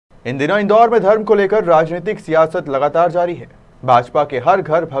इन दिनों इंदौर में धर्म को लेकर राजनीतिक सियासत लगातार जारी है। भाजपा के हर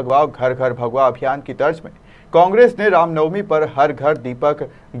घर भगवा घर घर भगवा अभियान की तर्ज में कांग्रेस ने रामनवमी पर हर घर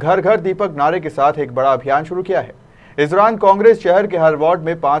दीपक नारे के साथ एक बड़ा अभियान शुरू किया है। इस दौरान कांग्रेस शहर के हर वार्ड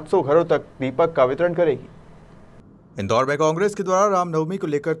में 500 घरों तक दीपक का वितरण करेगी। इंदौर में कांग्रेस के द्वारा रामनवमी को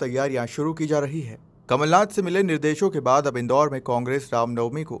लेकर तैयारियां शुरू की जा रही है। कमलनाथ से मिले निर्देशों के बाद अब इंदौर में कांग्रेस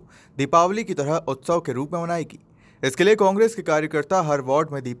रामनवमी को दीपावली की तरह उत्सव के रूप में मनाएगी। इसके लिए कांग्रेस के कार्यकर्ता हर वार्ड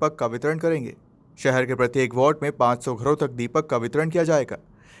में दीपक का वितरण करेंगे। शहर के प्रत्येक वार्ड में 500 घरों तक दीपक का वितरण किया जाएगा।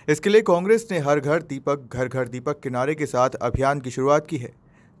 इसके लिए कांग्रेस ने हर घर दीपक के नारे के साथ अभियान की शुरुआत की है।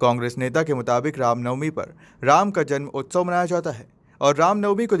 कांग्रेस नेता के मुताबिक रामनवमी पर राम का जन्म उत्सव मनाया जाता है और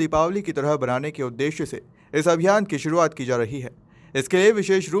रामनवमी को दीपावली की तरह बनाने के उद्देश्य से इस अभियान की शुरुआत की जा रही है। इसके लिए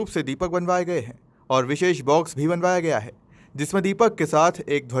विशेष रूप से दीपक बनवाए गए हैं और विशेष बॉक्स भी बनवाया गया है, जिसमें दीपक के साथ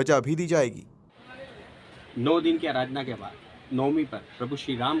एक ध्वजा भी दी जाएगी। 9 दिन की आराधना के बाद नवमी पर प्रभु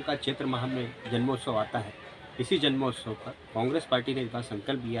श्री राम का चैत्र माह में जन्मोत्सव आता है। इसी जन्मोत्सव पर कांग्रेस पार्टी ने इस बार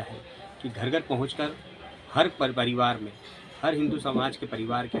संकल्प लिया है कि घर घर पहुंचकर हर परिवार में, हर हिंदू समाज के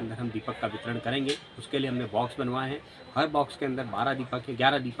परिवार के अंदर हम दीपक का वितरण करेंगे। उसके लिए हमने बॉक्स बनवाए हैं। हर बॉक्स के अंदर 12 दीपक है,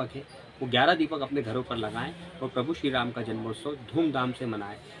 11 दीपक है। वो 11 दीपक अपने घरों पर लगाएं और प्रभु श्री राम का जन्मोत्सव धूमधाम से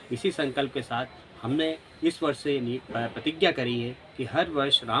मनाएं। इसी संकल्प के साथ हमने इस वर्ष से प्रतिज्ञा करी है कि हर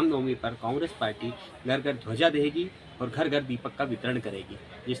वर्ष रामनवमी पर कांग्रेस पार्टी घर घर ध्वजा देगी और घर घर दीपक का वितरण करेगी।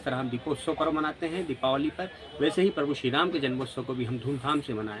 जिस तरह हम दीपोत्सव पर्व मनाते हैं दीपावली पर, वैसे ही प्रभु श्री राम के जन्मोत्सव को भी हम धूमधाम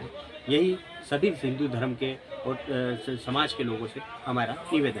से मनाएं। यही सभी हिंदू धर्म के और समाज के लोगों से हमारा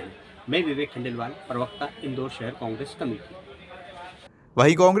निवेदन है। मैं विवेक खंडेलवाल, प्रवक्ता, इंदौर शहर कांग्रेस कमेटी।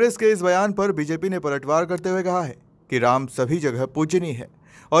 वहीं कांग्रेस के इस बयान पर बीजेपी ने पलटवार करते हुए कहा है कि राम सभी जगह पूजनीय है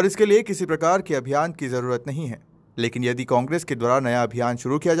और इसके लिए किसी प्रकार के अभियान की जरूरत नहीं है। लेकिन यदि कांग्रेस के द्वारा नया अभियान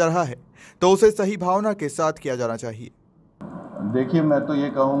शुरू किया जा रहा है तो उसे सही भावना के साथ किया जाना चाहिए। देखिए, मैं तो ये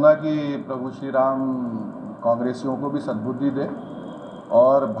कहूँगा कि प्रभु श्री राम कांग्रेसियों को भी सद्बुद्धि दे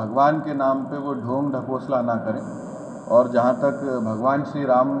और भगवान के नाम पे वो ढोंग ढकोसला ना करें। और जहाँ तक भगवान श्री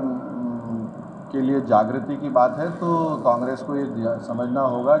राम के लिए जागृति की बात है तो कांग्रेस को ये समझना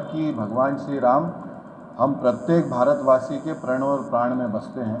होगा कि भगवान श्री राम हम प्रत्येक भारतवासी के प्रण और प्राण में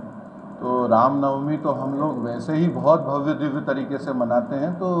बसते हैं। तो रामनवमी तो हम लोग वैसे ही बहुत भव्य दिव्य तरीके से मनाते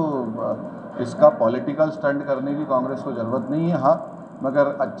हैं, तो इसका पॉलिटिकल स्टंट करने की कांग्रेस को ज़रूरत नहीं है। हाँ,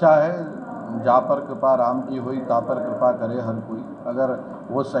 मगर अच्छा है, जा पर कृपा राम की हुई ता पर कृपा करे हर कोई। अगर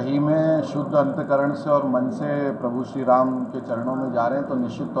वो सही में शुद्ध अंतकरण से और मन से प्रभु श्री राम के चरणों में जा रहे हैं तो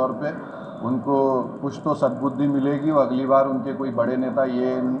निश्चित तौर पे उनको कुछ तो सद्बुद्धि मिलेगी। वो अगली बार उनके कोई बड़े नेता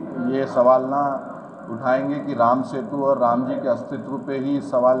ये सवाल ना उठाएंगे कि राम सेतु और राम जी के अस्तित्व पे ही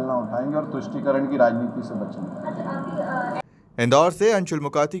सवाल ना उठाएंगे और तुष्टीकरण की राजनीति से बचेंगे। इंदौर से अंशुल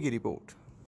मुकाती की रिपोर्ट।